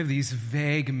have these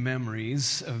vague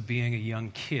memories of being a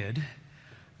young kid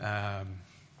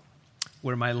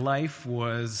where my life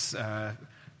was,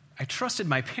 I trusted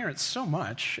my parents so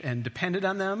much and depended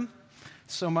on them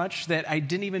so much that I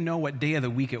didn't even know what day of the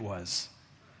week it was.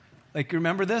 Like,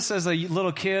 remember this as a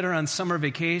little kid or on summer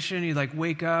vacation? You'd like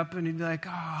wake up and you'd be like,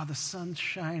 oh, the sun's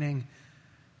shining.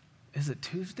 Is it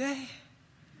Tuesday?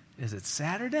 Is it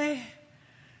Saturday?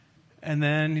 And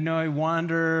then, I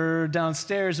wander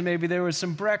downstairs and maybe there was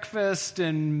some breakfast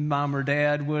and mom or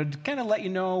dad would kind of let you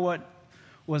know what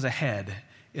was ahead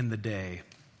in the day.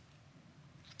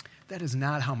 That is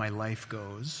not how my life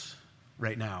goes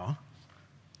right now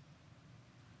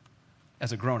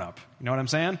as a grown-up. You know what I'm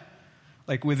saying?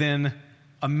 Like within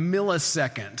a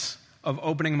millisecond of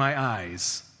opening my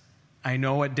eyes, I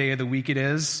know what day of the week it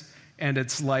is, and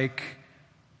it's like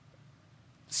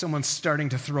someone's starting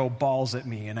to throw balls at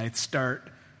me, and I start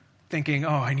thinking, oh,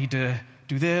 I need to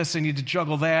do this, I need to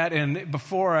juggle that, and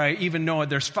before I even know it,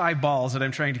 there's 5 balls that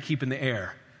I'm trying to keep in the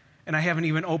air, and I haven't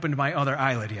even opened my other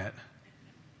eyelid yet.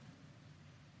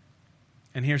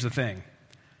 And here's the thing,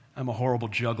 I'm a horrible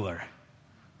juggler.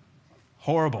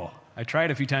 Horrible. I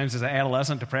tried a few times as an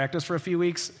adolescent to practice for a few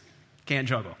weeks, can't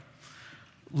juggle,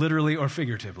 literally or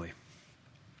figuratively.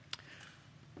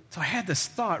 So I had this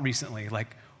thought recently,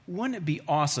 like, wouldn't it be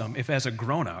awesome if as a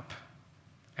grown-up,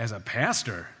 as a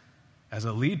pastor, as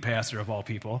a lead pastor of all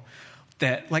people,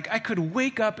 that like I could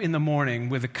wake up in the morning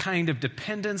with a kind of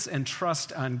dependence and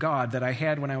trust on God that I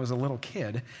had when I was a little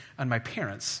kid on my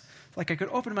parents. Like I could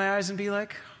open my eyes and be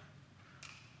like,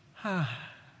 God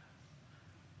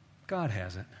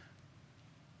has it.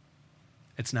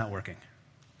 It's not working.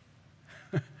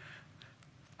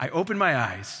 I open my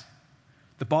eyes,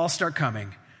 the balls start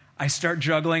coming, I start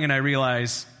juggling and I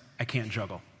realize I can't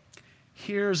juggle.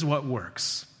 Here's what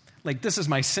works. Like this is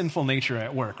my sinful nature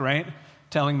at work, right?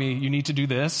 Telling me you need to do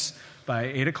this. By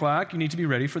 8 o'clock, you need to be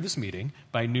ready for this meeting.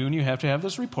 By noon, you have to have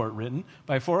this report written.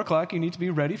 By 4 o'clock, you need to be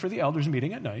ready for the elders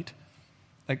meeting at night.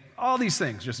 Like all these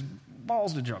things, just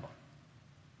balls to juggle.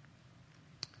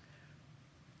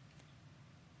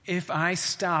 If I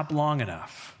stop long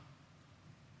enough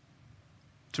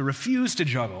to refuse to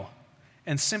juggle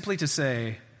and simply to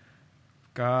say,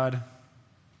 God,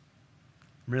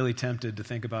 I'm really tempted to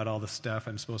think about all the stuff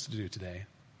I'm supposed to do today,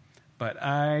 but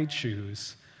I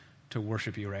choose to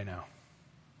worship you right now.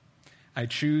 I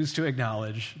choose to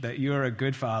acknowledge that you are a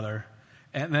good Father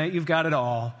and that you've got it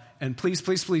all, and please,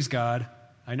 please, please, God,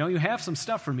 I know you have some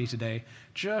stuff for me today.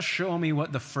 Just show me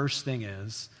what the first thing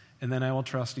is, and then I will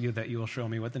trust you that you will show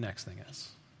me what the next thing is.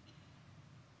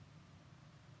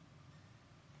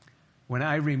 When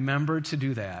I remember to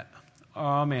do that,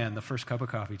 oh man, the first cup of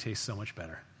coffee tastes so much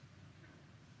better.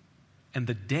 And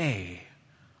the day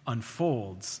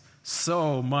unfolds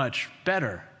so much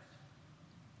better.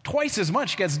 Twice as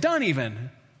much gets done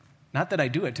even. Not that I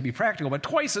do it to be practical, but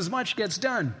twice as much gets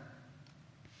done.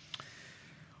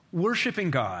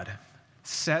 Worshiping God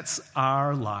sets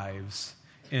our lives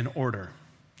in order.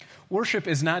 Worship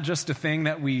is not just a thing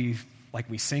that we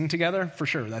sing together, for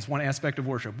sure. That's one aspect of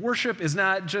worship. Worship is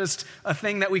not just a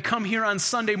thing that we come here on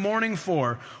Sunday morning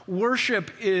for. Worship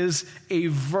is a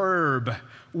verb.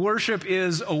 Worship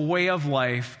is a way of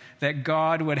life that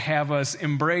God would have us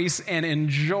embrace and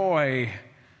enjoy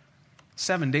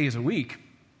 7 days a week.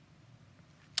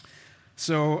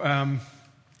 So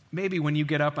maybe when you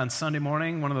get up on Sunday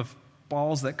morning, one of the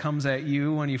balls that comes at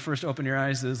you when you first open your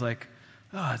eyes is like,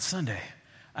 oh, it's Sunday.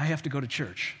 I have to go to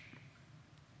church.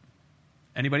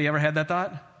 Anybody ever had that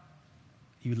thought?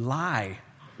 You lie.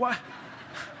 What?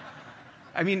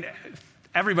 I mean,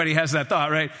 everybody has that thought,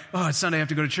 right? Oh, it's Sunday, I have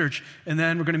to go to church, and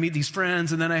then we're going to meet these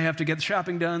friends, and then I have to get the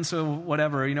shopping done, so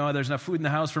whatever, there's enough food in the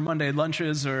house for Monday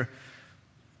lunches, or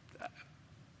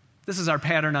this is our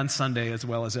pattern on Sunday as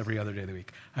well as every other day of the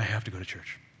week. I have to go to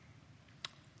church.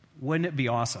 Wouldn't it be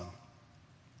awesome?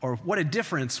 Or what a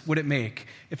difference would it make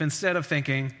if instead of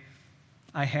thinking,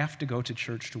 I have to go to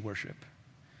church to worship,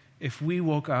 if we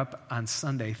woke up on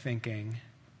Sunday thinking,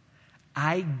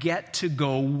 I get to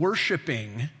go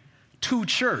worshiping to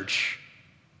church.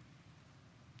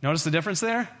 Notice the difference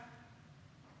there?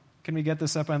 Can we get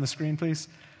this up on the screen, please?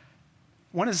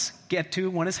 One is get to,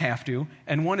 one is have to,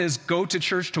 and one is go to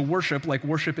church to worship, like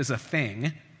worship is a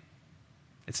thing.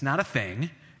 It's not a thing.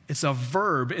 It's a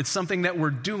verb. It's something that we're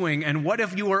doing. And what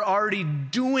if you were already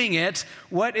doing it?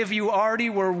 What if you already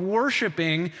were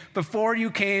worshiping before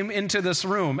you came into this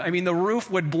room? I mean, the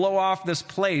roof would blow off this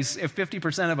place if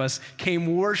 50% of us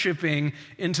came worshiping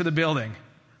into the building.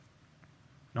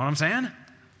 Know what I'm saying?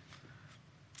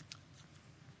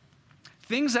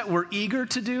 Things that we're eager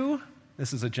to do,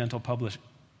 this is a gentle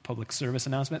public service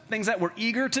announcement, things that we're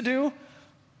eager to do,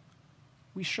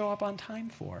 we show up on time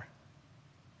for.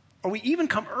 Or we even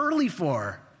come early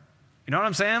for. You know what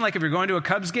I'm saying? Like if you're going to a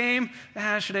Cubs game,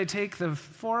 should I take the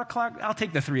 4 o'clock? I'll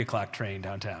take the 3 o'clock train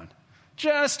downtown.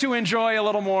 Just to enjoy a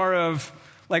little more of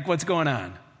like what's going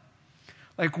on.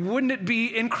 Like wouldn't it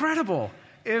be incredible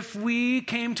if we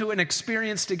came to an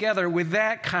experience together with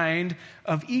that kind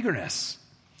of eagerness?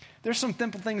 There's some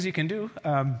simple things you can do.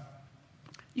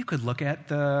 You could look at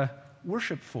the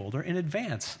worship folder in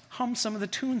advance. Hum some of the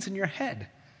tunes in your head.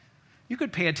 You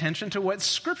could pay attention to what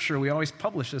scripture, we always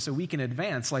publish this a week in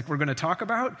advance, like we're going to talk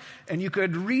about, and you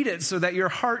could read it so that your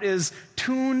heart is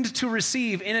tuned to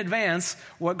receive in advance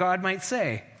what God might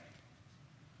say.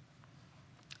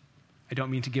 I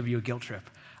don't mean to give you a guilt trip.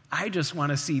 I just want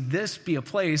to see this be a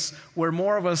place where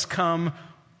more of us come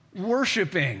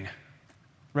worshiping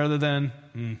rather than,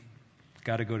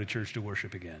 got to go to church to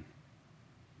worship again.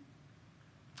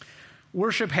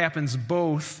 Worship happens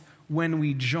both when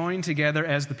we join together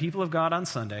as the people of God on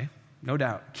Sunday, no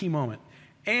doubt, key moment,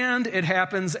 and it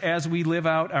happens as we live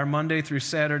out our Monday through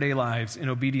Saturday lives in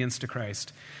obedience to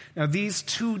Christ. Now, these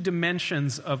two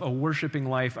dimensions of a worshiping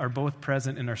life are both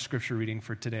present in our scripture reading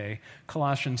for today.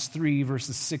 Colossians 3,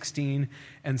 verses 16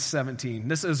 and 17.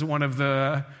 This is one of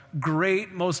the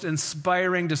great, most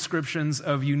inspiring descriptions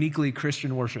of uniquely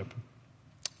Christian worship.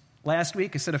 Last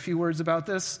week, I said a few words about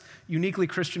this. Uniquely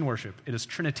Christian worship. It is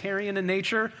Trinitarian in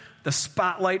nature. The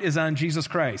spotlight is on Jesus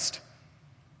Christ.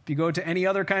 If you go to any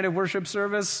other kind of worship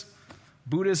service,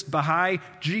 Buddhist, Baha'i,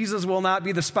 Jesus will not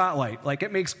be the spotlight. Like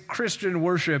it makes Christian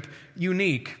worship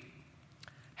unique.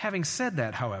 Having said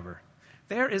that, however,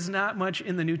 there is not much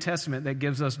in the New Testament that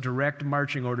gives us direct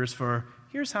marching orders for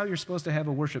here's how you're supposed to have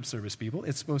a worship service, people.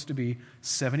 It's supposed to be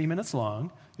 70 minutes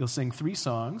long. You'll sing 3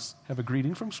 songs, have a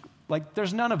greeting from,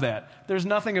 there's none of that. There's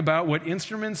nothing about what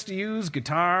instruments to use,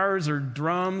 guitars or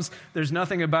drums. There's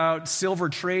nothing about silver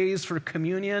trays for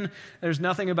communion. There's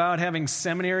nothing about having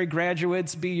seminary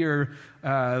graduates be your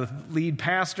lead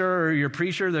pastor or your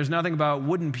preacher. There's nothing about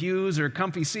wooden pews or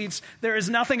comfy seats. There is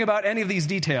nothing about any of these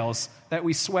details that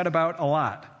we sweat about a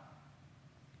lot.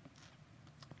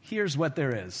 Here's what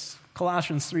there is.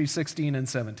 Colossians 3, 16 and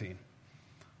 17.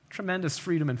 Tremendous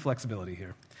freedom and flexibility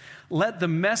here. Let the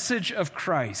message of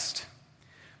Christ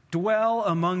dwell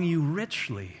among you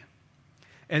richly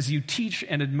as you teach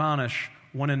and admonish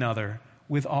one another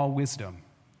with all wisdom.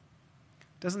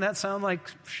 Doesn't that sound like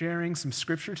sharing some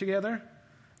scripture together?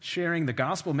 Sharing the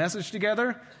gospel message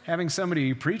together? Having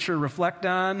somebody preach or reflect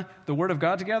on the word of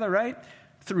God together, right?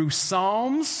 Through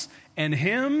psalms and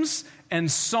hymns and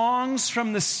songs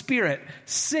from the Spirit,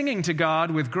 singing to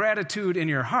God with gratitude in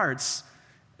your hearts.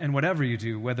 And whatever you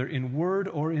do, whether in word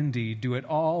or in deed, do it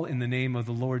all in the name of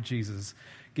the Lord Jesus,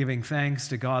 giving thanks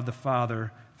to God the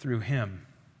Father through him.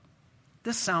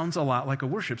 This sounds a lot like a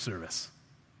worship service,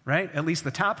 right? At least the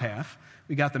top half.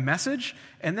 We got the message,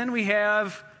 and then we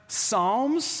have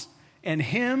psalms and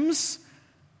hymns.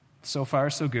 So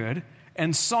far, so good.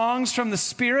 And songs from the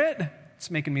Spirit. It's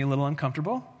making me a little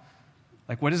uncomfortable.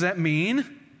 Like, what does that mean?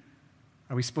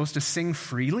 Are we supposed to sing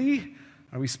freely?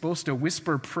 Are we supposed to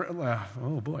whisper?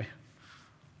 Oh, boy.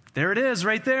 There it is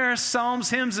right there. Psalms,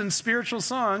 hymns, and spiritual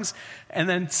songs. And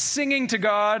then singing to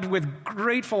God with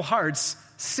grateful hearts.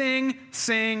 Sing,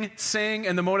 sing, sing.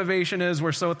 And the motivation is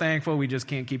we're so thankful we just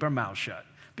can't keep our mouths shut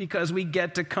because we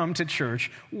get to come to church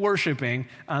worshiping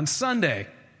on Sunday.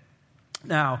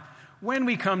 Now, when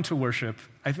we come to worship,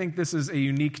 I think this is a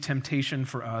unique temptation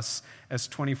for us as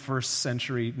 21st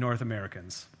century North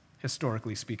Americans,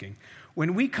 historically speaking.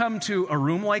 When we come to a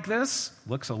room like this,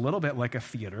 looks a little bit like a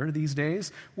theater these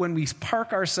days, when we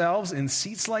park ourselves in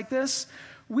seats like this,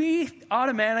 we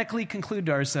automatically conclude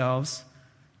to ourselves,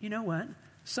 you know what?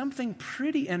 Something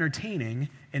pretty entertaining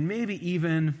and maybe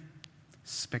even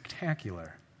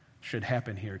spectacular should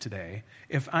happen here today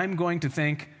if I'm going to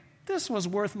think, this was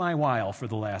worth my while for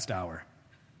the last hour.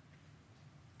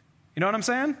 You know what I'm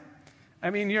saying?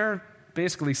 I mean, you're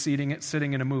basically sitting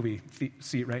in a movie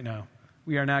seat right now.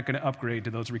 We are not going to upgrade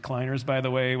to those recliners, by the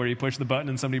way, where you push the button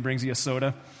and somebody brings you a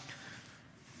soda.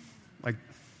 Like,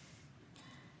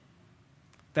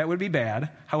 that would be bad.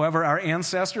 However, our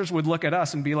ancestors would look at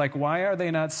us and be like, why are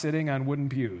they not sitting on wooden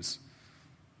pews?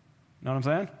 Know what I'm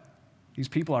saying? These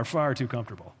people are far too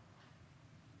comfortable.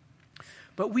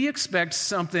 But we expect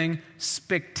something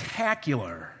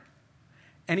spectacular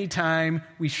anytime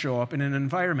we show up in an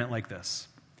environment like this.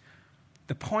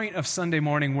 The point of Sunday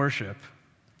morning worship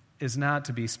is not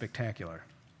to be spectacular.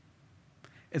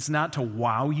 It's not to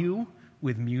wow you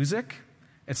with music.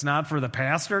 It's not for the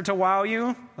pastor to wow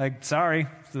you. Like, sorry,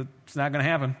 it's not going to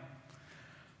happen.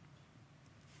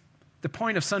 The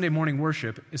point of Sunday morning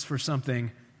worship is for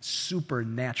something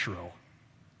supernatural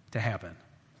to happen.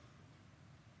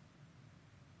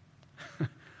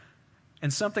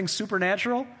 And something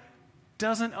supernatural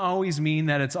doesn't always mean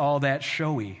that it's all that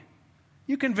showy.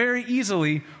 You can very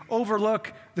easily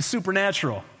overlook the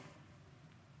supernatural.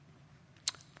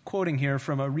 Quoting here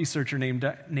from a researcher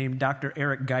named Dr.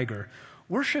 Eric Geiger,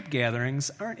 worship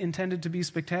gatherings aren't intended to be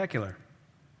spectacular.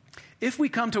 If we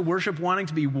come to worship wanting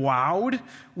to be wowed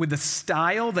with a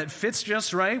style that fits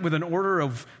just right, with an order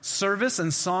of service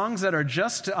and songs that are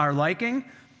just to our liking,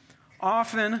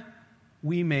 often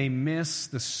we may miss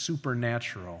the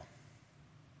supernatural.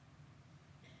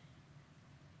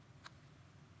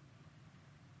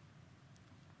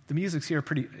 The music's here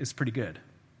is pretty good,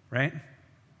 right?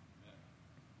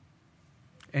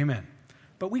 Amen.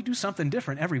 But we do something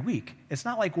different every week. It's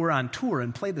not like we're on tour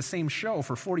and play the same show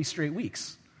for 40 straight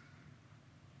weeks.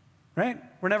 Right?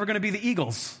 We're never going to be the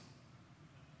Eagles.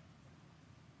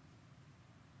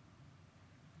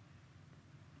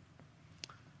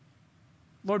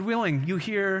 Lord willing, you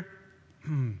hear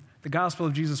the gospel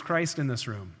of Jesus Christ in this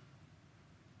room.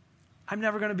 I'm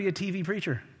never going to be a TV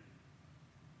preacher.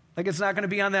 Like, it's not going to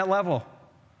be on that level.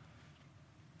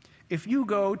 If you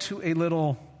go to a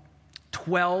little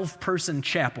 12-person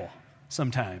chapel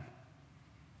sometime,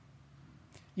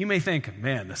 you may think,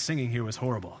 man, the singing here was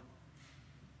horrible.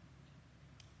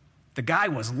 The guy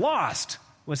was lost.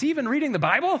 Was he even reading the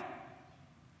Bible?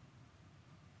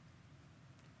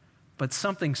 But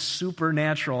something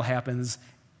supernatural happens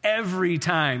every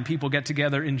time people get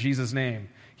together in Jesus' name.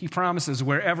 He promises,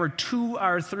 wherever 2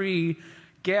 or 3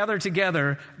 gather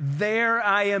together, there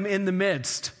I am in the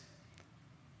midst.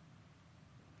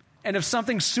 And if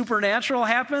something supernatural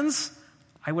happens,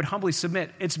 I would humbly submit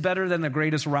it's better than the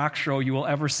greatest rock show you will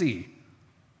ever see.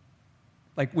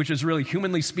 Like, which is really,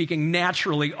 humanly speaking,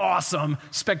 naturally awesome,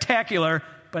 spectacular,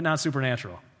 but not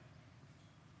supernatural.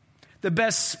 The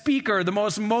best speaker, the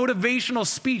most motivational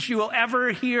speech you will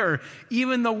ever hear,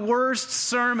 even the worst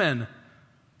sermon,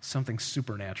 something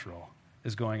supernatural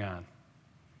is going on.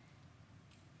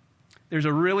 There's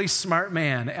a really smart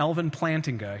man, Alvin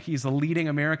Plantinga. He's a leading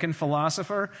American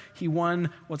philosopher. He won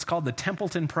what's called the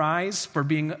Templeton Prize for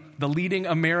being the leading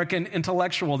American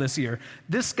intellectual this year.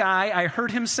 This guy, I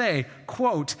heard him say,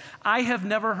 quote, "I have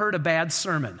never heard a bad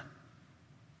sermon."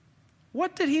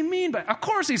 What did he mean by? Of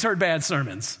course he's heard bad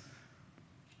sermons.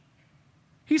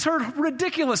 He's heard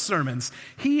ridiculous sermons.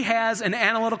 He has an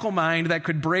analytical mind that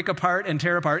could break apart and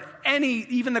tear apart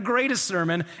even the greatest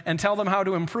sermon, and tell them how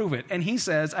to improve it. And he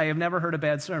says, I have never heard a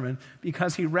bad sermon,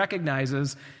 because he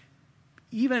recognizes,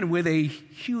 even with a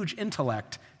huge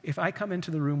intellect, if I come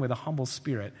into the room with a humble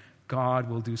spirit, God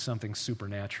will do something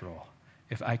supernatural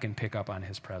if I can pick up on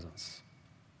his presence.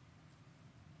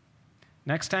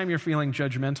 Next time you're feeling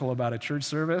judgmental about a church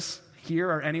service, here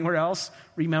or anywhere else,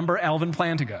 remember Alvin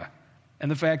Plantinga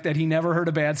and the fact that he never heard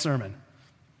a bad sermon.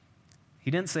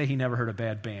 He didn't say he never heard a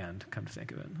bad band, come to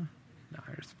think of it.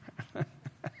 No,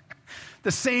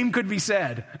 the same could be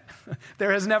said.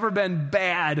 There has never been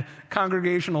bad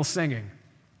congregational singing.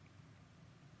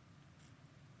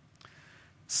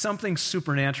 Something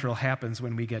supernatural happens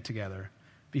when we get together,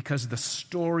 because the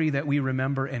story that we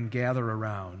remember and gather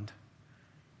around,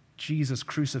 Jesus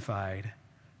crucified,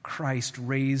 Christ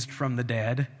raised from the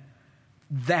dead,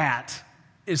 that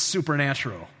is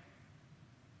supernatural.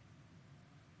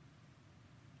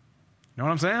 Know what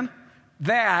I'm saying?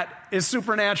 That is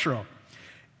supernatural.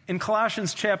 In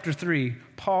Colossians chapter 3,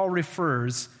 Paul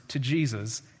refers to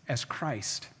Jesus as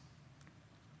Christ.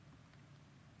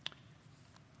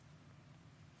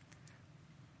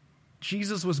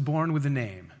 Jesus was born with the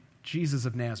name, Jesus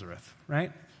of Nazareth,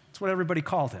 right? That's what everybody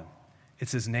called him.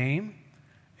 It's his name.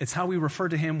 It's how we refer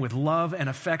to him with love and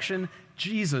affection.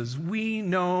 Jesus, we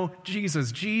know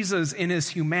Jesus. Jesus in his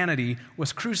humanity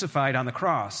was crucified on the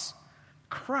cross.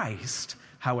 Christ,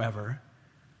 however,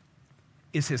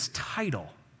 is his title.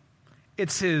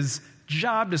 It's his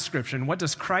job description. What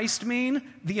does Christ mean?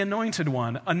 The anointed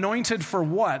one. Anointed for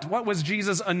what? What was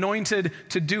Jesus anointed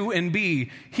to do and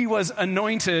be? He was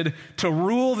anointed to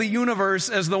rule the universe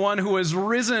as the one who was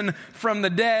risen from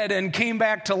the dead and came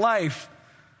back to life.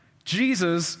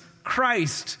 Jesus,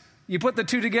 Christ. You put the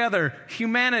two together,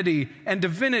 humanity and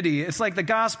divinity. It's like the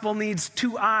gospel needs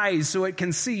 2 eyes so it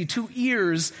can see, 2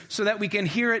 ears so that we can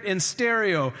hear it in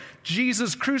stereo.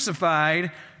 Jesus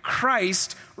crucified,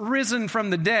 Christ risen from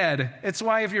the dead. It's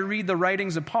why if you read the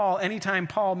writings of Paul, anytime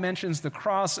Paul mentions the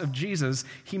cross of Jesus,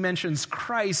 he mentions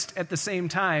Christ at the same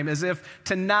time, as if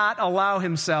to not allow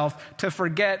himself to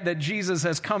forget that Jesus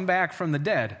has come back from the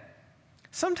dead.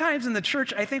 Sometimes in the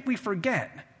church, I think we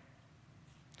forget.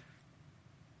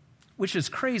 which is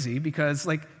crazy because,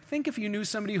 think if you knew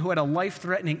somebody who had a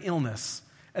life-threatening illness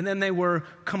and then they were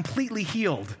completely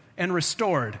healed and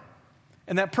restored.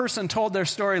 And that person told their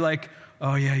story like,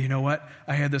 oh yeah, you know what?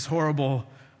 I had this horrible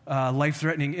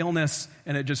life-threatening illness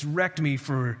and it just wrecked me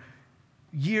for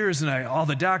years and all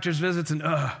the doctor's visits and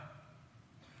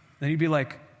Then you'd be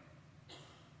like,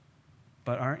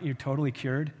 but aren't you totally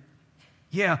cured?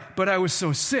 Yeah, but I was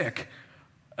so sick.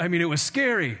 I mean, it was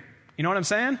scary. You know what I'm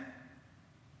saying?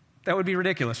 That would be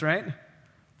ridiculous, right?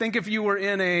 Think if you were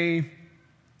in a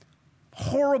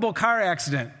horrible car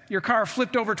accident. Your car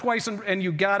flipped over twice and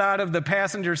you got out of the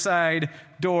passenger side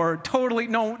door totally,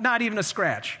 no, not even a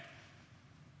scratch.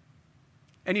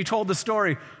 And you told the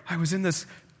story, I was in this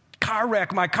car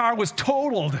wreck. My car was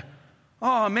totaled.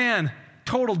 Oh, man,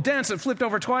 total dents. It flipped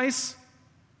over twice.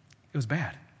 It was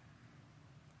bad.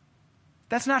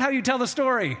 That's not how you tell the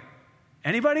story.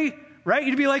 Anybody? Right?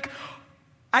 You'd be like,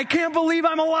 I can't believe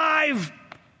I'm alive.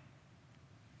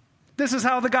 This is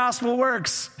how the gospel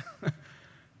works.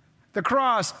 The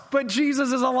cross. But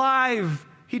Jesus is alive.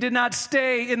 He did not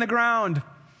stay in the ground.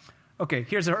 Okay,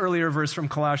 here's an earlier verse from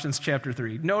Colossians chapter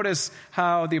 3. Notice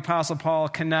how the Apostle Paul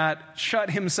cannot shut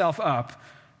himself up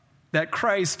that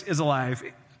Christ is alive.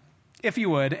 If you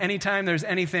would, anytime there's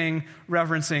anything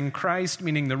referencing Christ,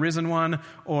 meaning the risen one,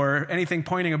 or anything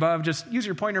pointing above, just use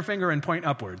your pointer finger and point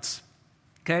upwards.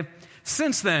 Okay?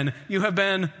 Since then, you have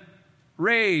been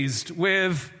raised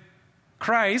with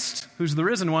Christ, who's the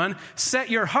risen one. Set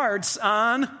your hearts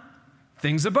on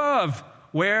things above,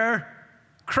 where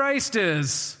Christ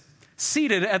is,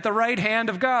 seated at the right hand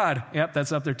of God. Yep,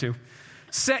 that's up there too.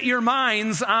 Set your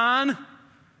minds on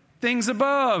things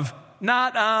above,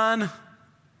 not on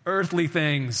earthly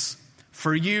things.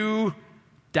 For you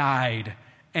died,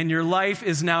 and your life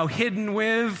is now hidden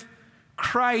with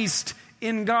Christ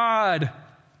in God.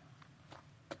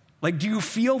 Do you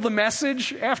feel the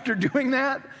message after doing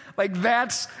that?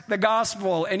 That's the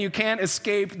gospel, and you can't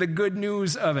escape the good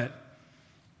news of it.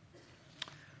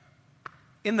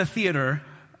 In the theater,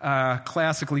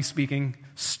 classically speaking,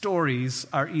 stories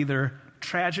are either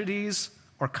tragedies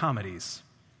or comedies.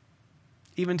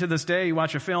 Even to this day, you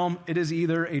watch a film, it is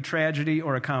either a tragedy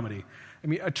or a comedy. I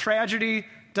mean, a tragedy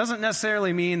doesn't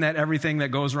necessarily mean that everything that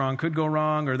goes wrong could go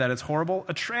wrong or that it's horrible.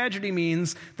 A tragedy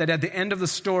means that at the end of the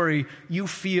story, you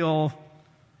feel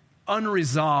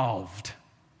unresolved.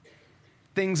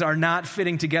 Things are not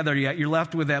fitting together yet. You're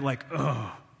left with that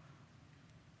ugh.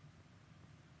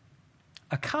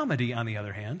 A comedy, on the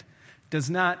other hand, does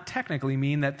not technically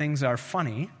mean that things are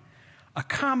funny. A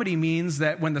comedy means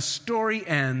that when the story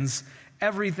ends,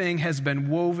 everything has been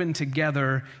woven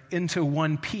together into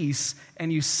one piece,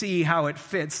 and you see how it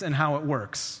fits and how it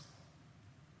works.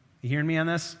 You hearing me on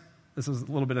this? This is a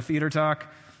little bit of theater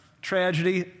talk.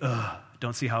 Tragedy,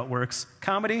 don't see how it works.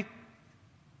 Comedy,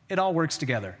 it all works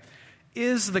together.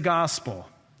 Is the gospel,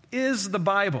 is the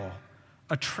Bible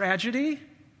a tragedy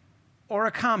or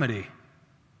a comedy?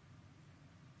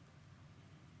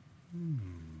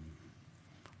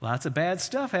 Lots of bad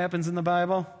stuff happens in the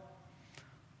Bible.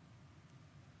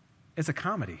 It's a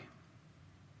comedy.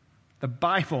 The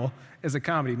Bible is a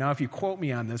comedy. Now, if you quote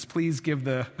me on this, please give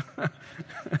the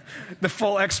the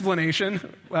full explanation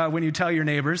when you tell your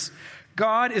neighbors.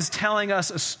 God is telling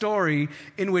us a story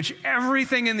in which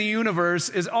everything in the universe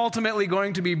is ultimately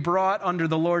going to be brought under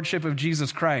the lordship of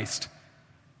Jesus Christ.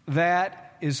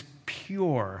 That is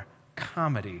pure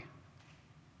comedy.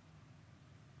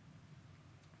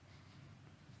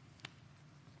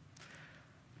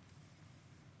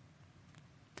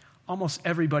 Almost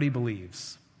everybody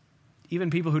believes. Even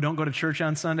people who don't go to church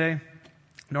on Sunday,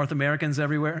 North Americans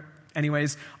everywhere,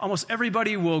 anyways, almost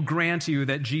everybody will grant you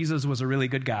that Jesus was a really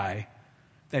good guy,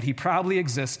 that he probably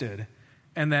existed,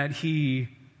 and that he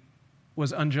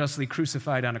was unjustly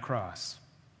crucified on a cross.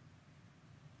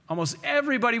 Almost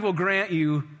everybody will grant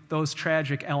you those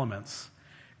tragic elements.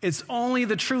 It's only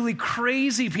the truly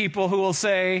crazy people who will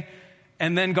say,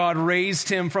 and then God raised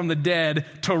him from the dead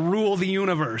to rule the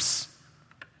universe.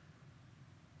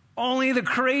 Only the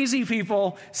crazy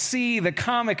people see the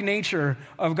comic nature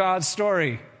of God's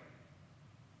story.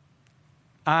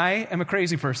 I am a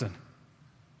crazy person.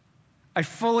 I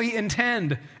fully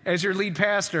intend, as your lead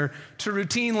pastor, to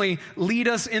routinely lead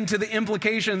us into the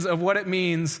implications of what it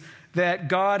means that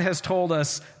God has told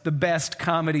us the best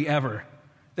comedy ever,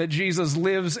 that Jesus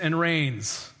lives and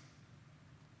reigns.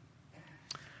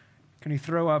 Can you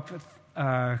throw up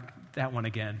that one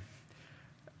again?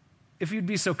 If you'd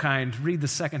be so kind, read the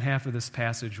second half of this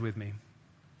passage with me.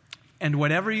 And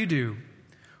whatever you do,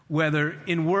 whether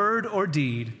in word or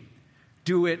deed,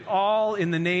 do it all in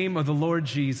the name of the Lord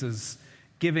Jesus,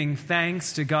 giving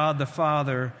thanks to God the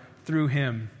Father through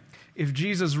him. If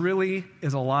Jesus really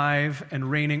is alive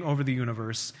and reigning over the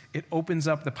universe, it opens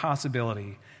up the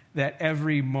possibility that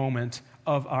every moment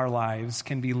of our lives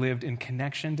can be lived in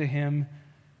connection to him,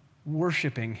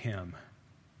 worshiping him.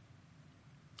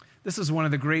 This is one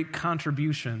of the great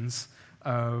contributions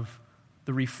of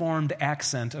the Reformed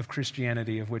accent of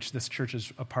Christianity, of which this church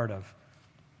is a part of.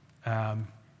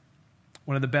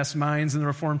 One of the best minds in the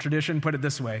Reformed tradition put it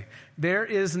this way: there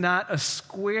is not a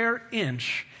square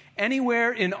inch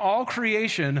anywhere in all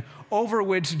creation over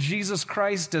which Jesus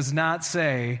Christ does not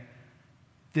say,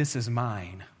 "This is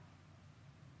mine."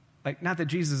 Like, not that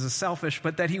Jesus is selfish,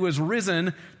 but that he was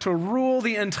risen to rule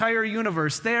the entire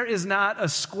universe. There is not a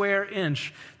square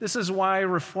inch. This is why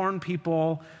Reformed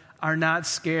people are not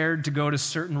scared to go to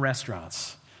certain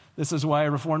restaurants. This is why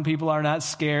Reformed people are not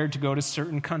scared to go to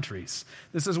certain countries.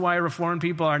 This is why Reformed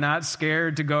people are not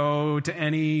scared to go to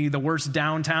the worst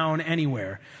downtown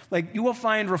anywhere. Like, you will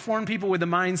find Reformed people with the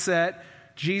mindset,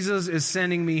 Jesus is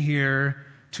sending me here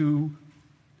to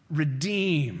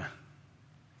redeem.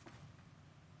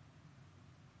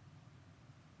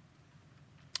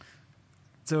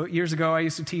 So years ago, I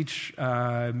used to teach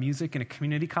music in a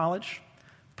community college.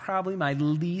 Probably my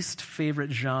least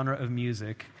favorite genre of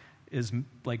music is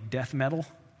like death metal.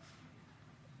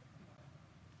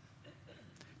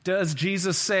 Does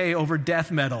Jesus say over death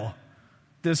metal,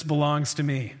 "This belongs to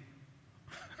me"?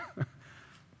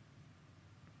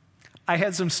 I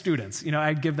had some students,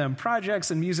 I'd give them projects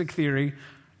in music theory.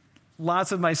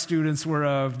 Lots of my students were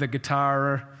of the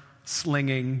guitar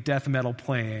slinging, death metal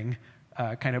playing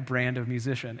kind of brand of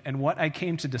musician. And what I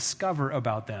came to discover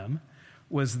about them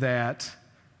was that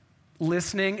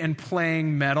listening and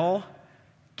playing metal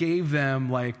gave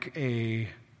them like a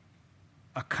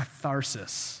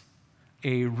catharsis,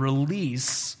 a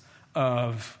release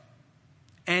of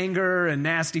anger and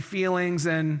nasty feelings.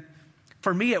 And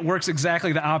for me, it works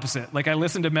exactly the opposite. Like, I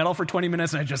listen to metal for 20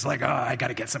 minutes and I'm just like, I got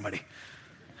to get somebody.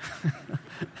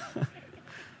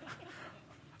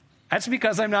 That's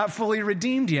because I'm not fully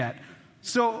redeemed yet.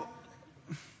 So,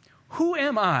 who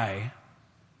am I,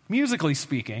 musically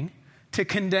speaking, to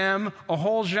condemn a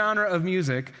whole genre of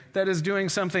music that is doing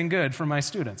something good for my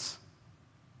students?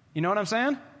 You know what I'm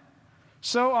saying?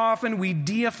 So often we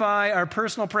deify our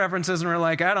personal preferences and we're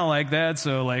like, I don't like that,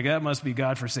 so that must be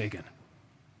God-forsaken.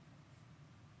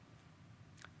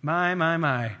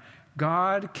 My.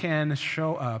 God can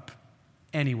show up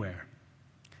anywhere.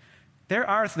 There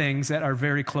are things that are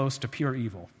very close to pure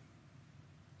evil,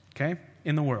 okay,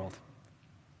 in the world.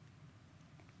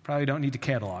 Probably don't need to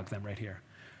catalog them right here.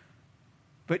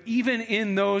 But even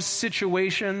in those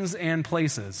situations and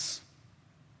places,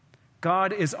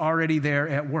 God is already there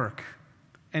at work.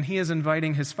 And he is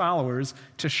inviting his followers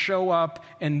to show up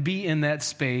and be in that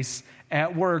space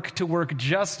at work, to work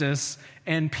justice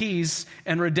and peace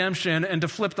and redemption and to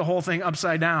flip the whole thing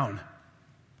upside down.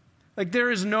 Like,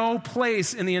 there is no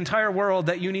place in the entire world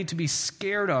that you need to be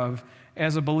scared of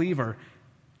as a believer.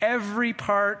 Every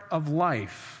part of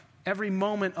life, every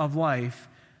moment of life,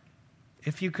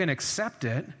 if you can accept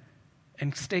it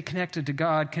and stay connected to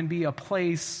God, can be a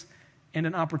place and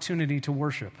an opportunity to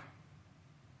worship.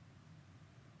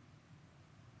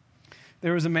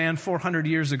 There was a man 400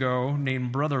 years ago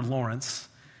named Brother Lawrence.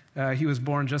 He was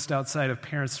born just outside of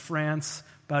Paris, France.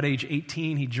 About age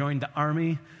 18, he joined the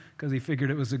army because he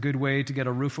figured it was a good way to get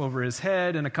a roof over his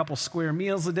head and a couple square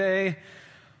meals a day.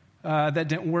 That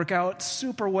didn't work out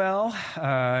super well.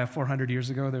 400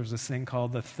 years ago, there was this thing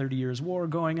called the 30 Years' War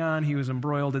going on. He was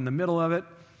embroiled in the middle of it.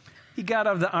 He got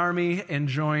out of the army and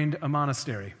joined a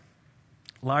monastery,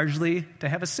 largely to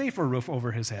have a safer roof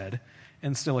over his head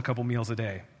and still a couple meals a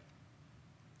day.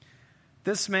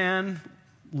 This man,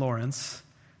 Lawrence,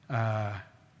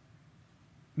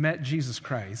 met Jesus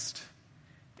Christ,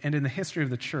 and in the history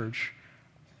of the church,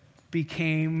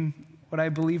 became what I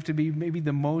believe to be maybe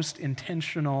the most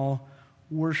intentional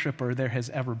worshiper there has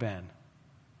ever been.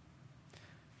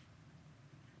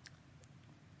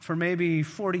 For maybe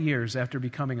 40 years after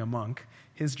becoming a monk,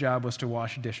 his job was to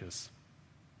wash dishes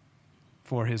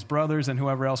for his brothers and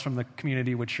whoever else from the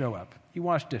community would show up. He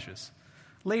washed dishes.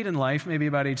 Late in life, maybe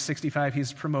about age 65,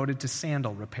 he's promoted to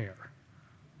sandal repair.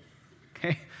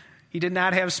 Okay? He did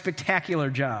not have spectacular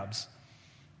jobs.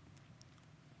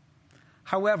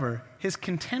 However, his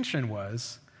contention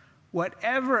was,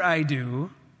 whatever I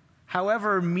do,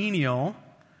 however menial,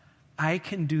 I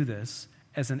can do this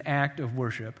as an act of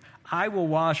worship. I will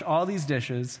wash all these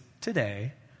dishes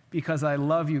today because I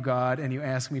love you, God, and you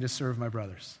ask me to serve my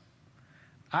brothers.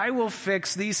 I will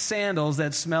fix these sandals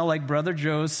that smell like Brother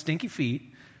Joe's stinky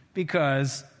feet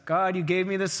because, God, you gave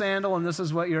me this sandal and this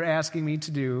is what you're asking me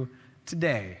to do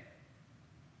today.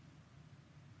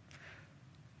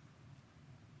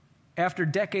 after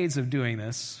decades of doing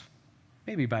this,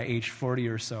 maybe by age 40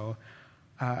 or so,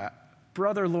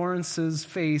 Brother Lawrence's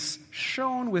face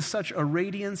shone with such a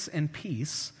radiance and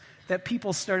peace that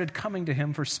people started coming to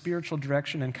him for spiritual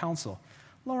direction and counsel.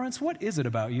 Lawrence, what is it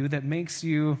about you that makes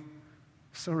you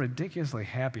so ridiculously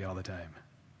happy all the time?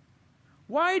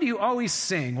 Why do you always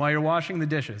sing while you're washing the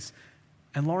dishes?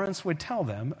 And Lawrence would tell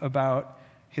them about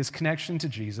his connection to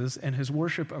Jesus and his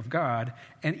worship of God.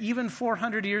 And even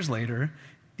 400 years later,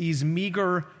 these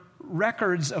meager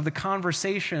records of the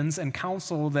conversations and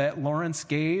counsel that Lawrence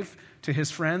gave to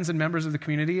his friends and members of the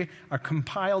community are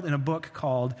compiled in a book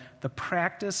called The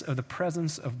Practice of the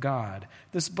Presence of God.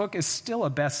 This book is still a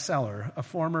bestseller. A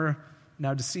former,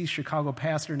 now deceased Chicago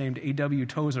pastor named A.W.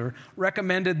 Tozer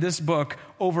recommended this book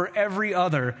over every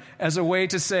other as a way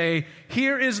to say,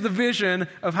 here is the vision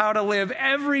of how to live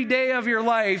every day of your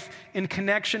life in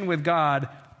connection with God,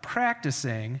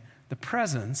 practicing the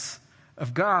presence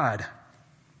of God.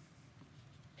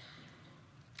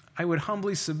 I would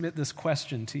humbly submit this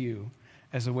question to you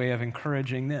as a way of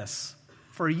encouraging this.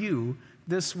 For you,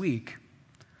 this week,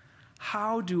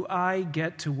 how do I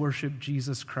get to worship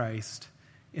Jesus Christ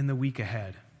in the week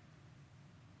ahead?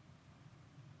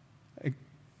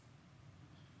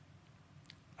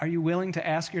 Are you willing to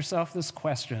ask yourself this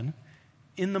question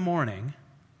in the morning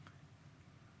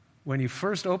when you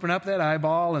first open up that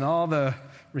eyeball and all the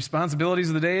responsibilities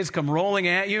of the days come rolling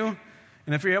at you?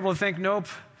 And if you're able to think, nope,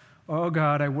 oh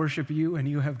God, I worship you and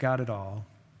you have got it all.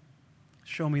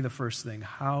 Show me the first thing.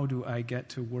 How do I get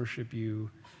to worship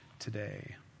you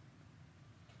today?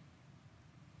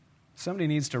 Somebody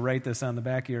needs to write this on the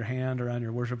back of your hand or on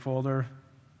your worship folder.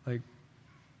 Like,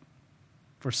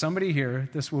 for somebody here,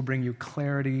 this will bring you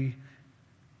clarity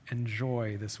and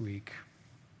joy this week.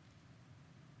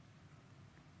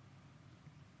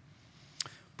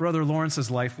 Brother Lawrence's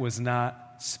life was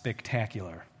not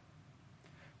spectacular,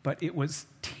 but it was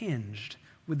tinged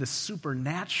with the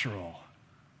supernatural,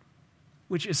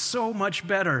 which is so much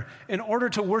better. In order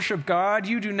to worship God,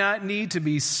 you do not need to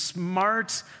be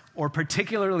smart or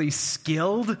particularly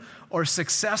skilled or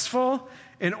successful.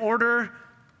 In order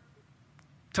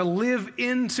to live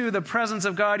into the presence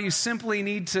of God, you simply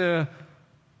need to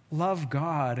love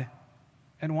God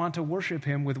and want to worship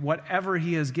Him with whatever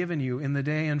He has given you in the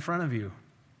day in front of you.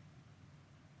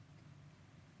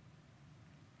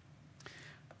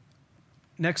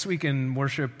 Next week in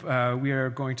worship, we are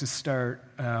going to start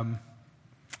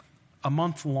a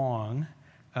month-long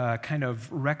kind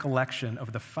of recollection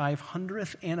of the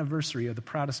 500th anniversary of the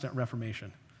Protestant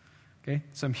Reformation. Okay,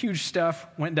 some huge stuff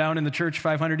went down in the church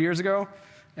 500 years ago,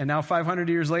 and now 500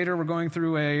 years later, we're going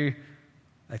through a,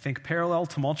 I think, parallel,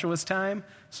 tumultuous time.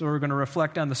 So we're going to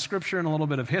reflect on the Scripture and a little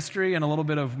bit of history and a little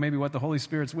bit of maybe what the Holy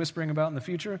Spirit's whispering about in the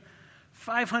future.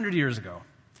 500 years ago,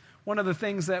 one of the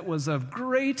things that was of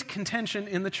great contention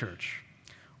in the church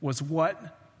was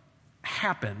what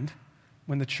happened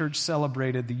when the church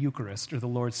celebrated the Eucharist or the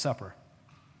Lord's Supper.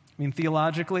 I mean,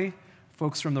 theologically,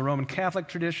 folks from the Roman Catholic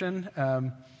tradition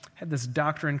had this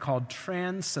doctrine called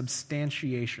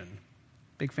transubstantiation.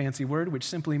 Big fancy word, which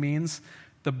simply means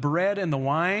the bread and the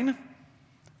wine,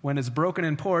 when it's broken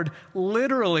and poured,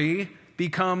 literally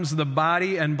becomes the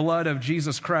body and blood of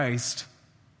Jesus Christ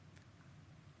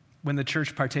when the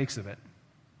church partakes of it.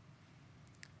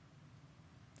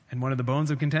 And one of the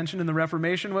bones of contention in the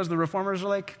Reformation was the Reformers were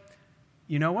like,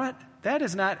 you know what? That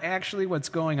is not actually what's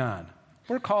going on.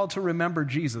 We're called to remember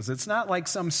Jesus. It's not like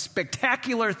some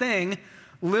spectacular thing,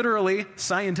 literally,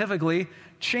 scientifically,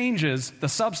 changes the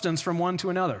substance from one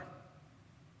to another.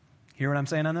 Hear what I'm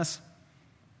saying on this?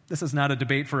 This is not a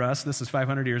debate for us. This is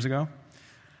 500 years ago.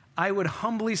 I would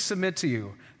humbly submit to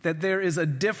you that there is a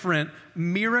different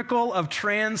miracle of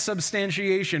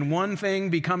transubstantiation, one thing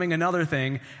becoming another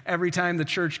thing, every time the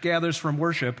church gathers from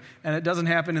worship, and it doesn't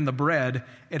happen in the bread,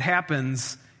 it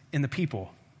happens in the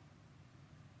people.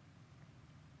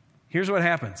 Here's what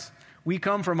happens. We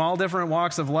come from all different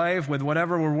walks of life with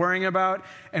whatever we're worrying about,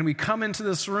 and we come into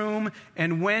this room,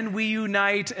 and when we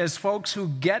unite as folks who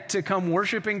get to come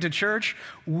worshiping to church,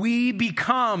 we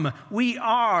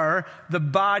are the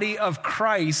body of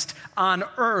Christ on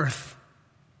earth.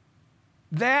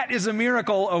 That is a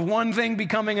miracle of one thing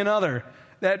becoming another,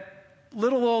 that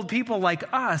little old people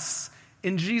like us,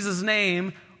 in Jesus'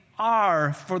 name,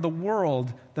 are for the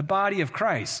world the body of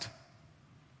Christ.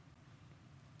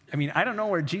 I mean, I don't know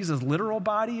where Jesus' literal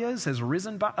body is, his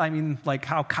risen body. I mean, like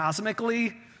how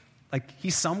cosmically, like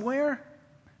he's somewhere.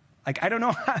 Like I don't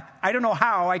know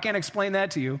how. I can't explain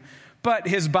that to you. But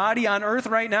his body on earth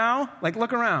right now, like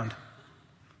look around.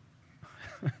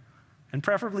 And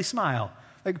preferably smile.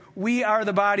 Like we are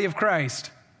the body of Christ.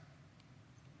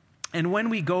 And when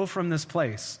we go from this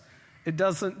place, it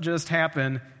doesn't just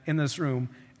happen in this room.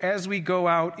 As we go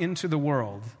out into the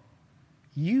world,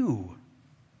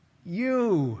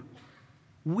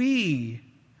 we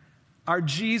are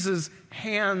Jesus'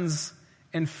 hands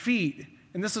and feet.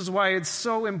 And this is why it's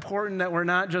so important that we're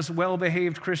not just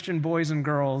well-behaved Christian boys and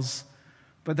girls,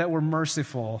 but that we're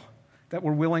merciful, that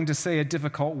we're willing to say a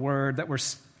difficult word, that we're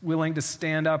willing to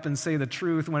stand up and say the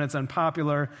truth when it's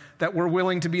unpopular, that we're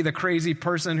willing to be the crazy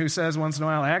person who says once in a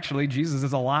while, actually, Jesus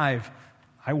is alive.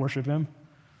 I worship him.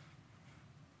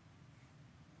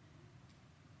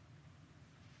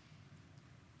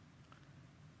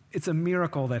 It's a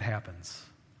miracle that happens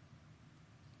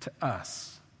to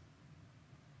us.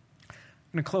 I'm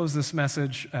going to close this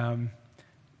message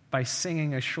by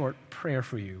singing a short prayer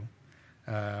for you.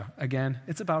 Again,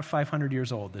 it's about 500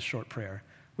 years old, this short prayer,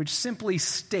 which simply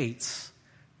states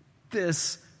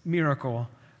this miracle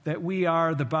that we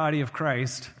are the body of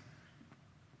Christ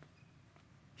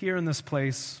here in this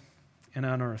place and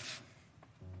on earth.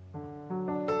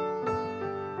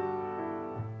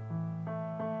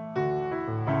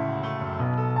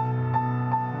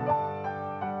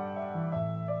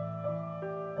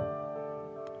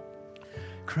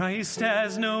 Christ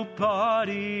has no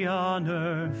body on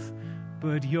earth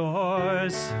but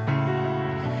yours.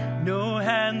 No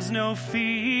hands, no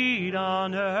feet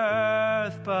on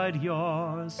earth but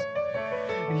yours.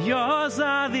 Yours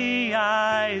are the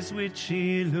eyes which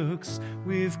he looks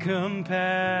with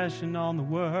compassion on the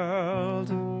world.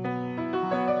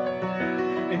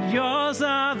 And yours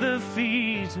are the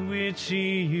feet which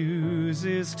he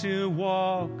uses to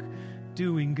walk,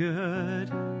 doing good.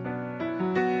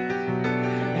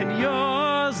 And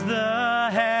yours the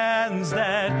hands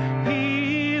that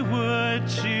he would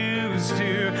choose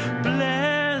to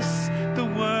bless the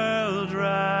world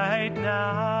right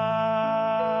now.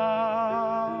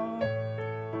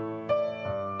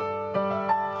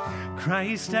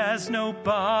 Christ has no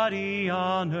body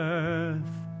on earth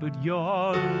but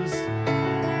yours.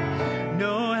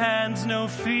 No hands, no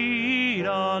feet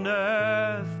on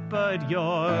earth but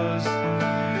yours.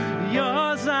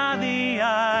 Yours are the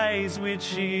eyes which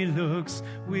he looks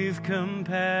with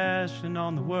compassion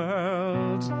on the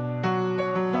world.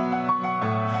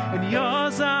 And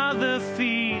yours are the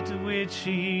feet which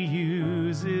he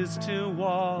uses to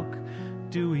walk,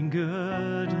 doing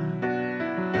good.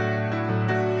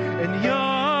 And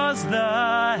yours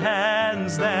the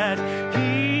hands that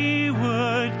he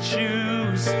would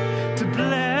choose to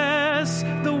bless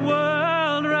the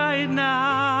world right now.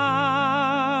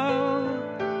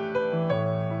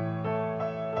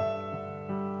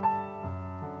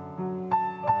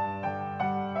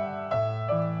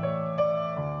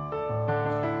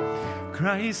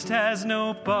 Christ has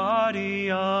no body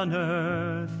on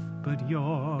earth but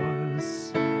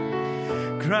yours.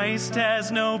 Christ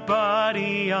has no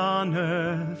body on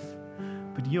earth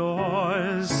but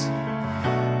yours.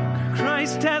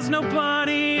 Christ has no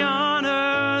body on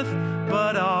earth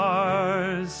but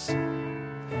ours.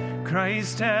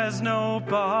 Christ has no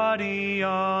body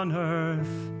on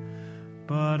earth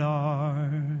but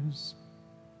ours.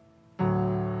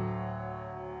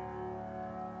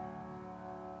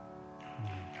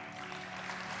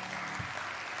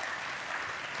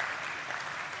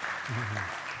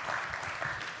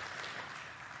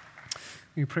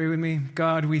 You pray with me?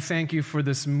 God, we thank you for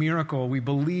this miracle. We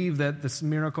believe that this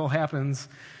miracle happens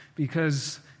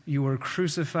because you were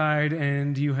crucified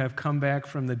and you have come back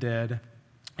from the dead,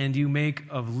 and you make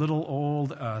of little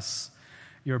old us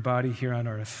your body here on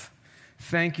earth.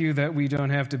 Thank you that we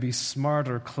don't have to be smart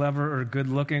or clever or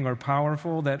good-looking or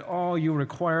powerful, that all you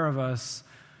require of us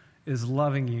is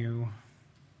loving you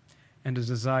and a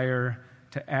desire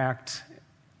to act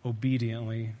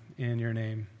obediently in your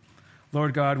name.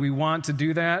 Lord God, we want to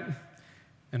do that.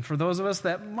 And for those of us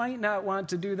that might not want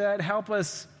to do that, help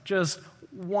us just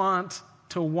want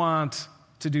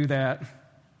to do that.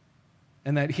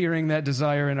 And that hearing that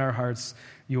desire in our hearts,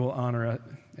 you will honor it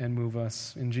and move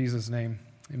us. In Jesus' name,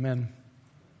 amen.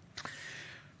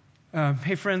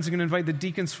 Hey, friends, I'm going to invite the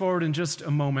deacons forward in just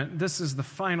a moment. This is the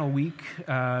final week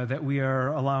that we are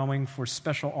allowing for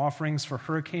special offerings for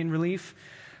hurricane relief.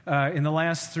 In the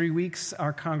last 3 weeks,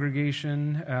 our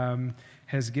congregation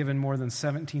has given more than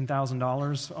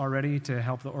 $17,000 already to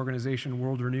help the organization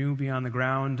World Renew be on the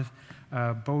ground,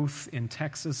 both in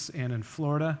Texas and in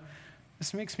Florida.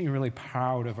 This makes me really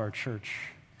proud of our church.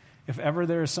 If ever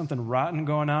there is something rotten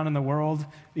going on in the world,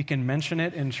 we can mention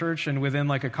it in church, and within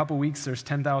like a couple weeks, there's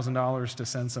 $10,000 to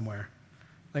send somewhere.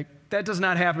 Like, that does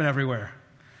not happen everywhere.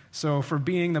 So for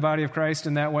being the body of Christ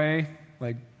in that way,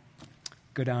 like,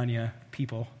 good on you,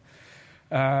 people.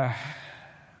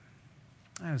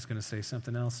 I was going to say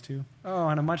something else too. Oh,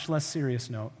 on a much less serious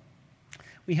note,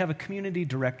 we have a community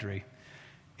directory.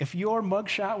 If your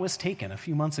mugshot was taken a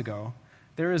few months ago,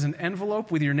 there is an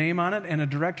envelope with your name on it and a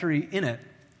directory in it.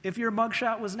 If your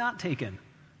mugshot was not taken,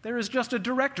 there is just a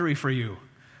directory for you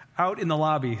out in the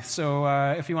lobby. So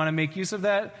if you want to make use of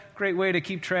that, great way to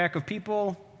keep track of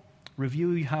people,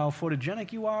 review how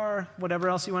photogenic you are, whatever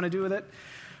else you want to do with it.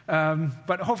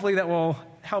 But hopefully that will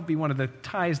help be one of the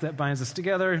ties that binds us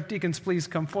together. Deacons, please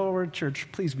come forward. Church,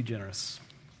 please be generous.